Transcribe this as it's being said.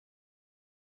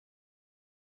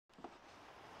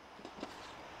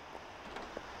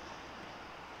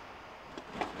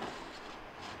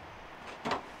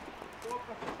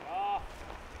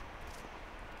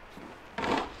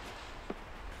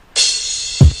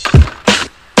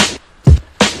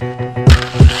The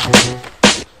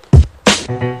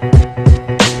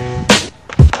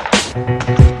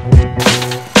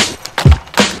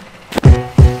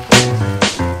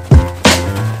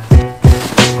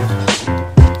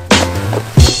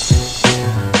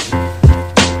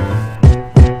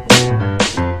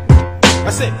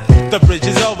bridge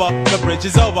is over, the bridge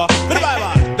is over.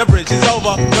 Bye-bye. The bridge is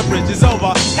over, the bridge is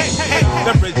over. Hey, hey,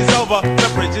 the bridge is over,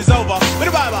 the bridge is over.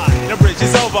 Bye-bye. The bridge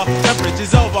is over, the bridge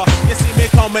is over. You see me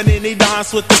coming in, he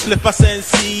dance with the flipper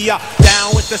sensei.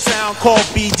 Down with the sound called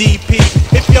BDP.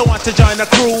 If you want to join the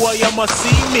crew, well, you must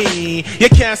see me. You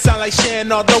can't sound like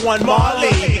Shan or the one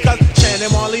Marley. Because Shan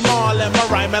and Marley Marlin, my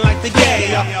rhyming like the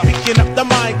gay. Picking up the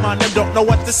mic, man, them don't know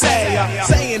what to say.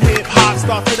 Saying hip-hop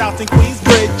started out in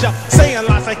Queensbridge. Saying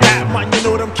lines like that, man, you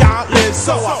know them can't live.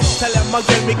 So tell them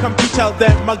again, me come to tell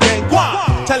them again. Go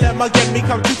on. Tell them again, me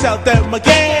come to tell them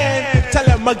again. Tell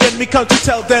them again, me come to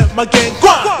tell them again. Go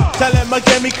on. Tell them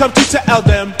again, me come to tell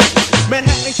them.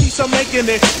 Manhattan keeps on making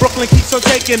it, Brooklyn keeps on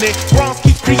taking it, Bronx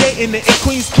keeps creating it, and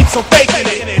Queens keeps on faking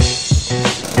it.